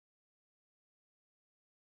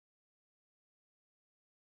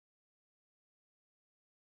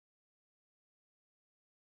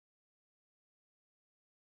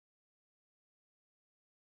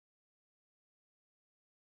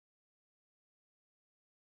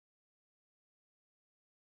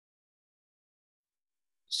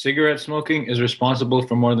Cigarette smoking is responsible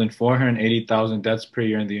for more than 480,000 deaths per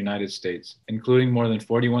year in the United States, including more than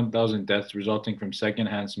 41,000 deaths resulting from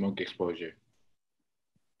secondhand smoke exposure.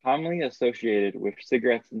 Commonly associated with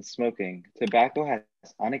cigarettes and smoking, tobacco has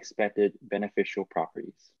unexpected beneficial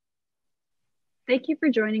properties. Thank you for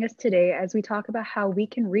joining us today as we talk about how we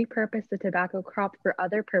can repurpose the tobacco crop for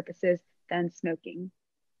other purposes than smoking.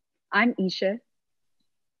 I'm Esha.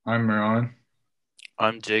 I'm Miran.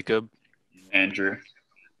 I'm Jacob. Andrew.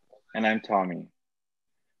 And I'm Tommy.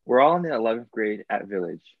 We're all in the 11th grade at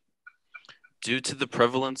Village. Due to the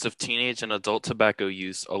prevalence of teenage and adult tobacco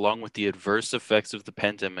use, along with the adverse effects of the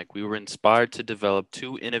pandemic, we were inspired to develop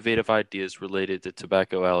two innovative ideas related to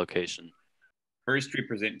tobacco allocation. First, we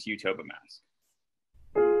present to you Toba-Mask.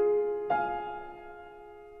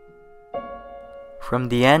 From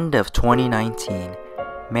the end of 2019,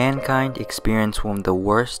 mankind experienced one of the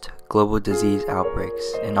worst global disease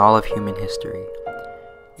outbreaks in all of human history.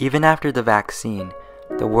 Even after the vaccine,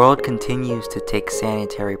 the world continues to take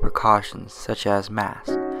sanitary precautions such as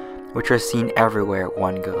masks, which are seen everywhere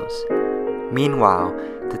one goes. Meanwhile,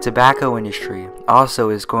 the tobacco industry also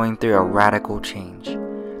is going through a radical change.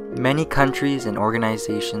 Many countries and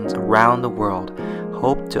organizations around the world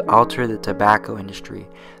hope to alter the tobacco industry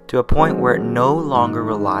to a point where it no longer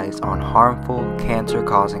relies on harmful,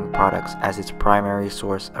 cancer-causing products as its primary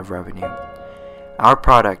source of revenue. Our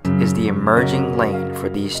product is the emerging lane for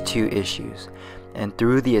these two issues, and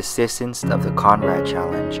through the assistance of the Conrad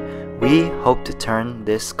Challenge, we hope to turn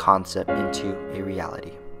this concept into a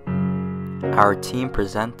reality. Our team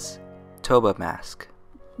presents Toba-Mask.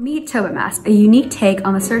 Meet Toba-Mask, a unique take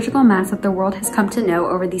on the surgical mask that the world has come to know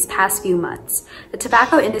over these past few months. The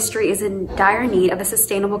tobacco industry is in dire need of a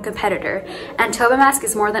sustainable competitor, and Toba-Mask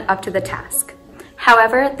is more than up to the task.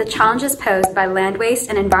 However, the challenges posed by land waste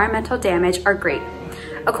and environmental damage are great.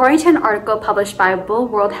 According to an article published by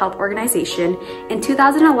World Health Organization, in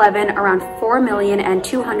 2011, around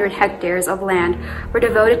 4,200,000 hectares of land were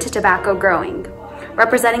devoted to tobacco growing,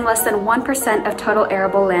 representing less than 1% of total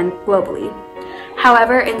arable land globally.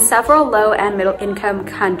 However, in several low and middle income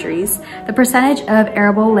countries, the percentage of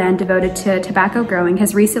arable land devoted to tobacco growing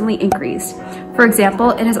has recently increased. For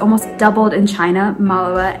example, it has almost doubled in China,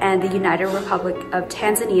 Malawi, and the United Republic of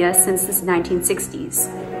Tanzania since the 1960s.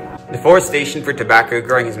 Deforestation for tobacco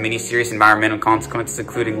growing has many serious environmental consequences,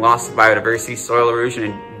 including loss of biodiversity, soil erosion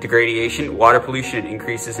and degradation, water pollution, and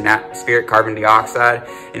increases in atmospheric carbon dioxide.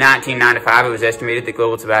 In 1995, it was estimated that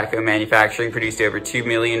global tobacco manufacturing produced over 2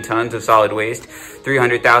 million tons of solid waste,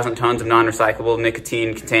 300,000 tons of non-recyclable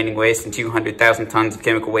nicotine-containing waste, and 200,000 tons of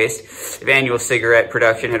chemical waste. If annual cigarette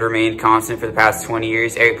production had remained constant for the past 20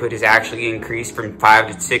 years, output has actually increased from 5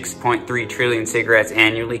 to 6.3 trillion cigarettes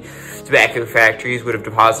annually. Tobacco factories would have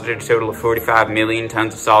deposited a total of 45 million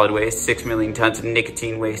tons of solid waste, 6 million tons of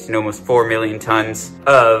nicotine waste, and almost 4 million tons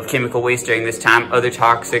of chemical waste during this time. Other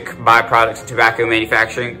toxic byproducts of tobacco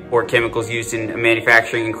manufacturing or chemicals used in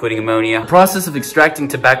manufacturing, including ammonia. The process of extracting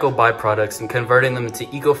tobacco byproducts and converting them into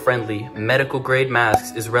eco-friendly, medical-grade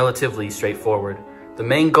masks is relatively straightforward. The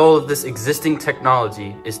main goal of this existing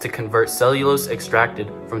technology is to convert cellulose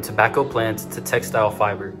extracted from tobacco plants to textile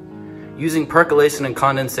fiber. Using percolation and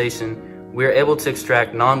condensation, we are able to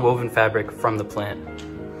extract non-woven fabric from the plant.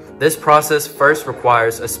 This process first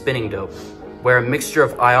requires a spinning dope, where a mixture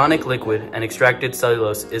of ionic liquid and extracted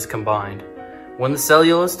cellulose is combined. When the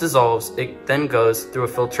cellulose dissolves, it then goes through a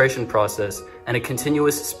filtration process and a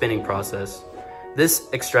continuous spinning process. This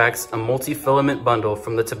extracts a multi-filament bundle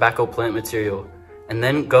from the tobacco plant material and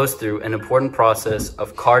then goes through an important process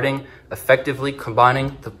of carding, effectively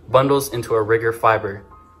combining the bundles into a rigger fiber.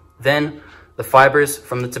 Then, the fibers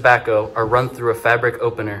from the tobacco are run through a fabric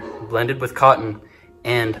opener, blended with cotton,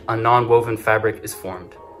 and a non-woven fabric is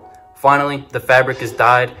formed. Finally, the fabric is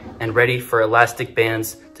dyed and ready for elastic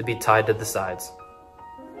bands to be tied to the sides.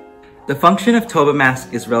 The function of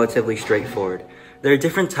Toba-Mask is relatively straightforward. There are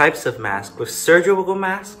different types of masks, with surgical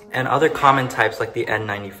masks and other common types like the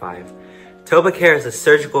N95. Toba-Care is a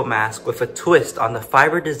surgical mask with a twist on the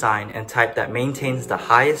fiber design and type that maintains the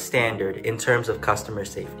highest standard in terms of customer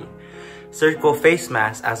safety. Surgical face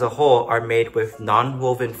masks as a whole are made with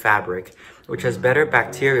non-woven fabric, which has better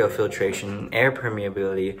bacterial filtration and air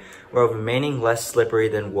permeability while remaining less slippery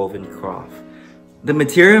than woven cloth. The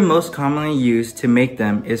material most commonly used to make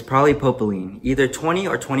them is polypropylene, either 20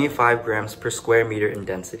 or 25 grams per square meter in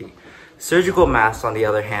density. Surgical masks, on the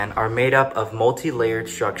other hand, are made up of multi-layered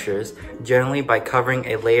structures, generally by covering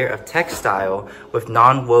a layer of textile with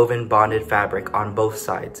non-woven bonded fabric on both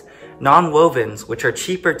sides. Non-wovens, which are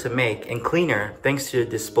cheaper to make and cleaner thanks to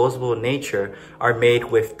the disposable nature, are made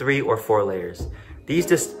with 3 or 4 layers. These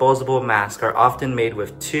disposable masks are often made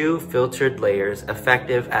with 2 filtered layers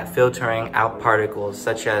effective at filtering out particles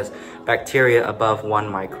such as bacteria above 1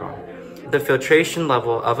 micron. The filtration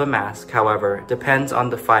level of a mask, however, depends on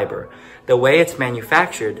the fiber, the way it's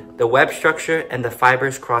manufactured, the web structure, and the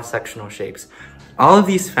fiber's cross-sectional shapes. All of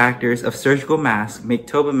these factors of surgical masks make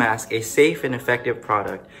Toba-Mask a safe and effective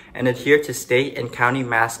product and adhere to state and county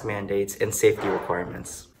mask mandates and safety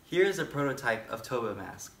requirements. Here is a prototype of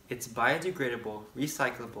Toba-Mask. It's biodegradable,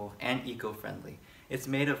 recyclable, and eco-friendly. It's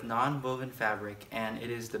made of non-woven fabric, and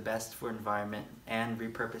it is the best for environment and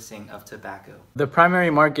repurposing of tobacco. The primary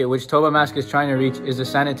market which Toba-Mask is trying to reach is the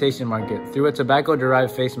sanitation market through a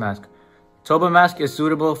tobacco-derived face mask. Toba-Mask is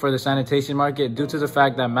suitable for the sanitation market due to the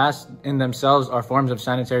fact that masks in themselves are forms of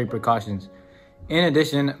sanitary precautions. In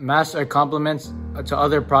addition, masks are complements to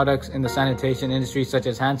other products in the sanitation industry such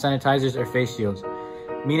as hand sanitizers or face shields,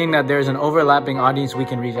 meaning that there is an overlapping audience we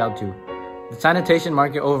can reach out to. The sanitation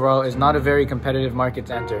market overall is not a very competitive market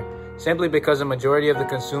to enter, simply because a majority of the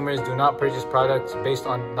consumers do not purchase products based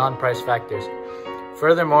on non-price factors.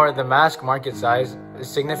 Furthermore, the mask market size is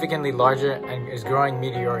significantly larger and is growing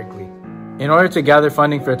meteorically. In order to gather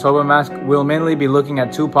funding for Toba-Mask, we'll mainly be looking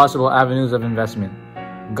at 2 possible avenues of investment: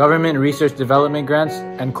 government research development grants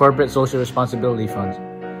and corporate social responsibility funds.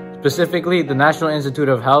 Specifically, the National Institute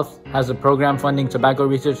of Health has a program funding tobacco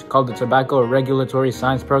research called the Tobacco Regulatory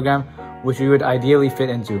Science Program, which we would ideally fit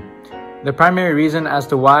into. The primary reason as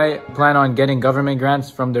to why I plan on getting government grants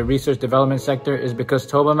from the research development sector is because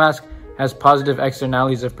Toba-Mask has positive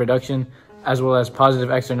externalities of production as well as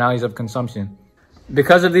positive externalities of consumption.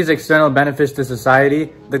 Because of these external benefits to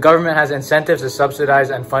society, the government has incentives to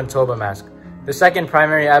subsidize and fund Toba-Mask. The second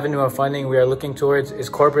primary avenue of funding we are looking towards is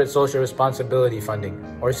corporate social responsibility funding,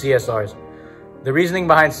 or CSRs. The reasoning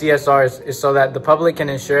behind CSRs is so that the public can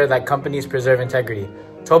ensure that companies preserve integrity.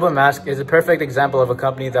 Toba-Mask is a perfect example of a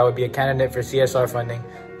company that would be a candidate for CSR funding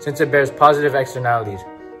since it bears positive externalities.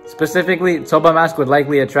 Specifically, Toba-Mask would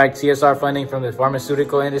likely attract CSR funding from the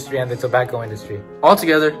pharmaceutical industry and the tobacco industry.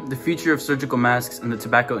 Altogether, the future of surgical masks in the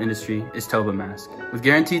tobacco industry is Toba-Mask. With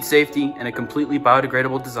guaranteed safety and a completely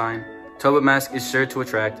biodegradable design, Toba-Mask is sure to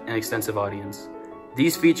attract an extensive audience.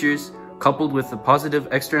 These features, coupled with the positive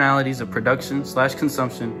externalities of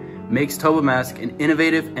production/consumption, makes Toba-Mask an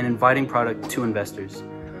innovative and inviting product to investors.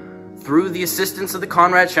 Through the assistance of the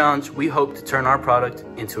Conrad Challenge, we hope to turn our product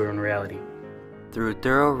into a reality. Through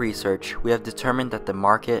thorough research, we have determined that the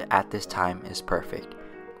market at this time is perfect.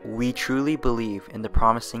 We truly believe in the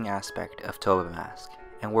promising aspect of Toba-Mask,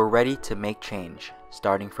 and we're ready to make change,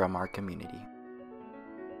 starting from our community.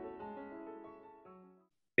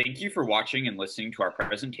 Thank you for watching and listening to our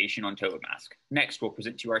presentation on Toba-Mask. Next, we'll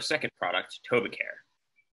present to you our second product, Toba-Care.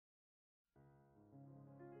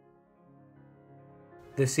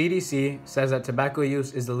 The CDC says that tobacco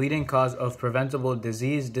use is the leading cause of preventable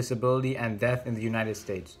disease, disability, and death in the United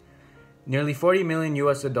States. Nearly 40 million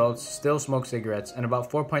U.S. adults still smoke cigarettes, and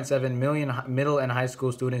about 4.7 million middle and high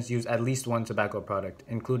school students use at least one tobacco product,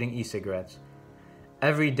 including e-cigarettes.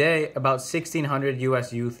 Every day, about 1,600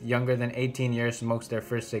 U.S. youth younger than 18 years smokes their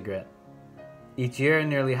first cigarette. Each year,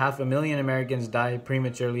 nearly 500,000 Americans die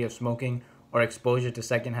prematurely of smoking or exposure to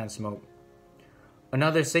secondhand smoke.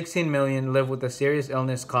 Another 16 million live with a serious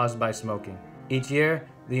illness caused by smoking. Each year,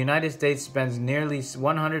 the United States spends nearly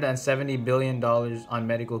 $170 billion on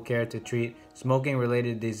medical care to treat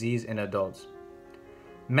smoking-related disease in adults.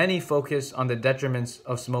 Many focus on the detriments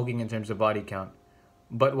of smoking in terms of body count,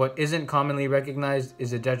 but what isn't commonly recognized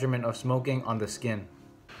is the detriment of smoking on the skin.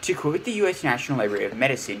 To quote the U.S. National Library of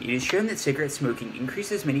Medicine, it is shown that cigarette smoking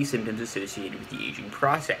increases many symptoms associated with the aging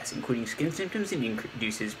process, including skin symptoms, and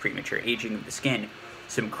induces premature aging of the skin.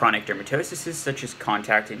 Some chronic dermatoses, such as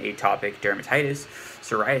contact and atopic dermatitis,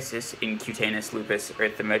 psoriasis, and cutaneous lupus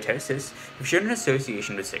erythematosus, have shown an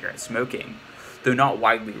association with cigarette smoking. Though not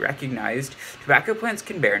widely recognized, tobacco plants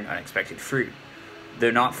can bear an unexpected fruit. Though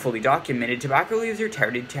not fully documented, tobacco leaves are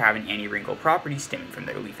touted to have an anti-wrinkle property stemming from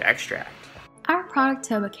their leaf extract. Our product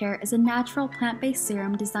Toba-Care is a natural plant-based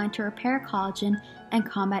serum designed to repair collagen and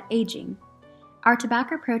combat aging. Our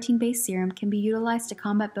tobacco protein-based serum can be utilized to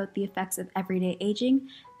combat both the effects of everyday aging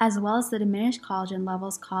as well as the diminished collagen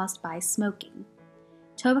levels caused by smoking.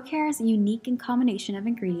 Toba-Care is a unique combination of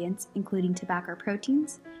ingredients including tobacco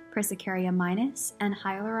proteins, Persicaria minus, and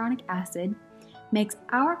hyaluronic acid, makes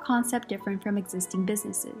our concept different from existing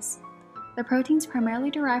businesses. The proteins primarily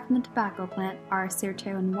derived from the tobacco plant are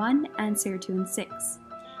serotonin 1 and serotonin 6.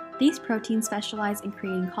 These proteins specialize in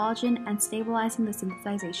creating collagen and stabilizing the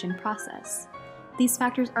synthesization process. These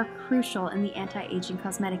factors are crucial in the anti-aging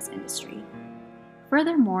cosmetics industry.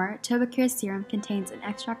 Furthermore, Toba-Care serum contains an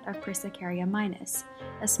extract of Persicaria minus,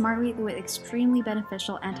 a smartweed with extremely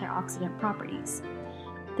beneficial antioxidant properties.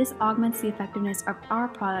 This augments the effectiveness of our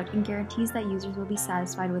product and guarantees that users will be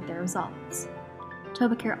satisfied with their results.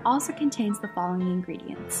 Toba-Care also contains the following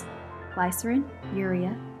ingredients: glycerin,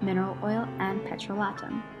 urea, mineral oil, and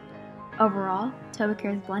petrolatum. Overall,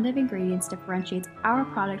 Toba-Care's blend of ingredients differentiates our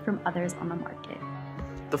product from others on the market.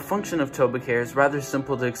 The function of Toba-Care is rather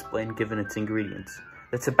simple to explain given its ingredients.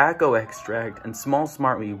 The tobacco extract and small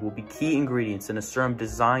smartweed will be key ingredients in a serum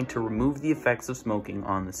designed to remove the effects of smoking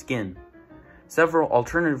on the skin. Several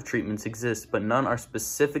alternative treatments exist, but none are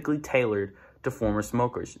specifically tailored to former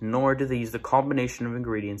smokers, nor do they use the combination of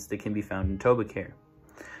ingredients that can be found in Toba-Care.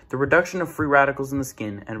 The reduction of free radicals in the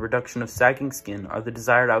skin and reduction of sagging skin are the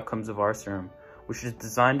desired outcomes of our serum, which is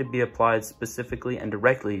designed to be applied specifically and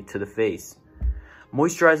directly to the face.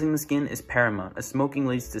 Moisturizing the skin is paramount, as smoking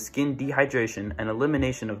leads to skin dehydration and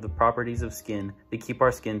elimination of the properties of skin that keep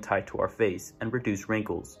our skin tight to our face and reduce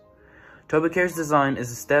wrinkles. Toba-Care's design is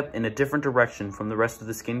a step in a different direction from the rest of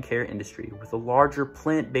the skincare industry, with a larger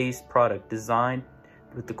plant-based product designed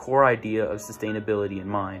with the core idea of sustainability in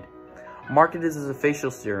mind. Marketed as a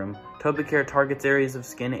facial serum, Toba-Care targets areas of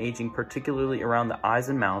skin aging, particularly around the eyes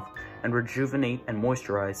and mouth, and rejuvenate and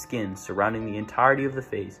moisturize skin surrounding the entirety of the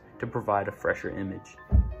face to provide a fresher image.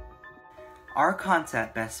 Our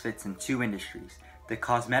concept best fits in two industries, the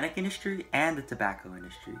cosmetic industry and the tobacco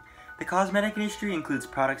industry. The cosmetic industry includes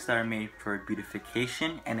products that are made for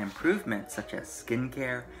beautification and improvement, such as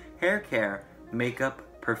skincare, hair care, makeup,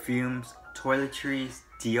 perfumes, toiletries,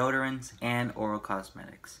 deodorants, and oral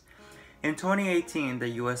cosmetics. In 2018, the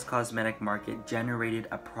US cosmetic market generated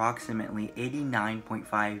approximately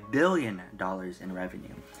 $89.5 billion in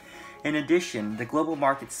revenue. In addition, the global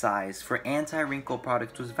market size for anti-wrinkle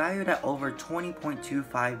products was valued at over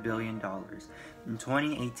 $20.25 billion in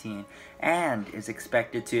 2018 and is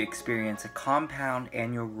expected to experience a compound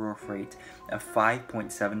annual growth rate of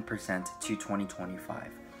 5.7% to 2025.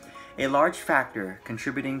 A large factor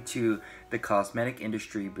contributing to the cosmetic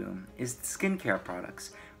industry boom is skincare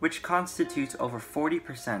products, which constitutes over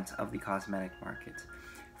 40% of the cosmetic market.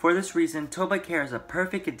 For this reason, Toba-Care is a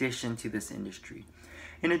perfect addition to this industry.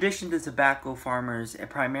 In addition to tobacco farmers, it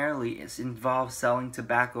primarily involves selling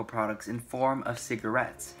tobacco products in form of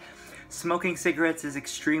cigarettes. Smoking cigarettes is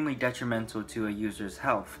extremely detrimental to a user's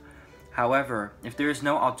health. However, if there is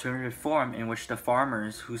no alternative form in which the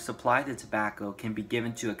farmers who supply the tobacco can be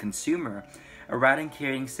given to a consumer,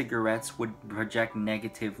 eradicating cigarettes would project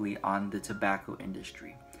negatively on the tobacco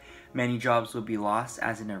industry. Many jobs will be lost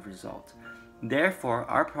as a result. Therefore,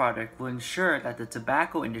 our product will ensure that the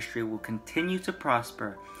tobacco industry will continue to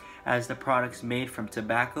prosper, as the products made from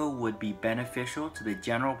tobacco would be beneficial to the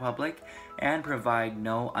general public and provide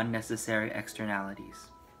no unnecessary externalities.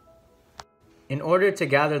 In order to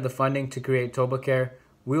gather the funding to create Toba-Care,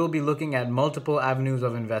 we will be looking at multiple avenues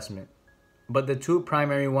of investment, but the two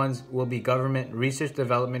primary ones will be government research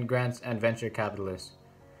development grants and venture capitalists.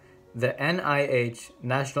 The NIH,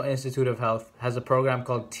 National Institute of Health, has a program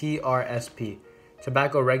called TRSP,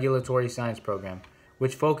 Tobacco Regulatory Science Program,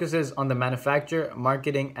 which focuses on the manufacture,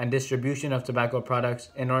 marketing, and distribution of tobacco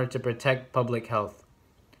products in order to protect public health.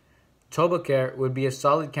 Toba-Care would be a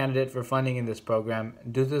solid candidate for funding in this program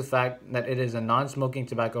due to the fact that it is a non-smoking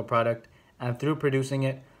tobacco product, and through producing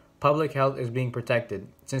it, public health is being protected,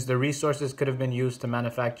 since the resources could have been used to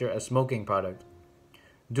manufacture a smoking product.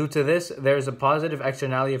 Due to this, there is a positive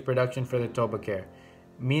externality of production for the Toba-Care,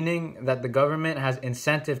 meaning that the government has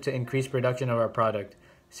incentive to increase production of our product,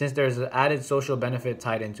 since there is an added social benefit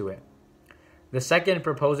tied into it. The second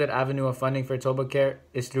proposed avenue of funding for Toba-Care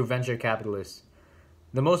is through venture capitalists.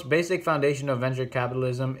 The most basic foundation of venture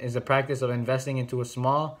capitalism is the practice of investing into a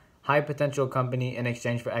small, high-potential company in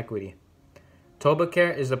exchange for equity.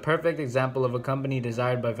 Toba-Care is a perfect example of a company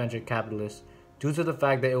desired by venture capitalists, due to the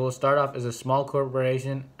fact that it will start off as a small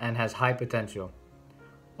corporation and has high potential.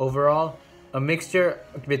 Overall, a mixture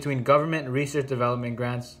between government research development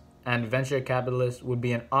grants and venture capitalists would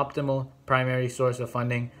be an optimal primary source of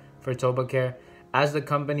funding for Toba-Care, as the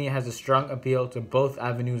company has a strong appeal to both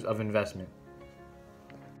avenues of investment.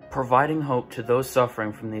 Providing hope to those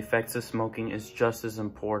suffering from the effects of smoking is just as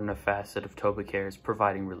important a facet of Toba-Care as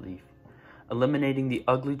providing relief. Eliminating the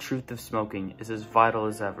ugly truth of smoking is as vital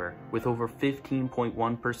as ever, with over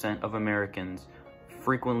 15.1% of Americans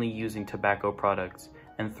frequently using tobacco products,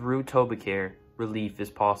 and through Toba-Care, relief is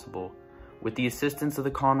possible. With the assistance of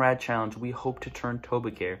the Conrad Challenge, we hope to turn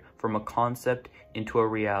Toba-Care from a concept into a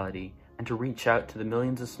reality, and to reach out to the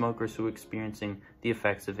millions of smokers who are experiencing the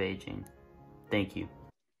effects of aging. Thank you.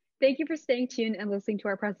 Thank you for staying tuned and listening to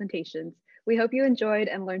our presentations. We hope you enjoyed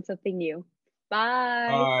and learned something new.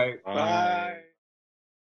 Bye. Bye. Bye.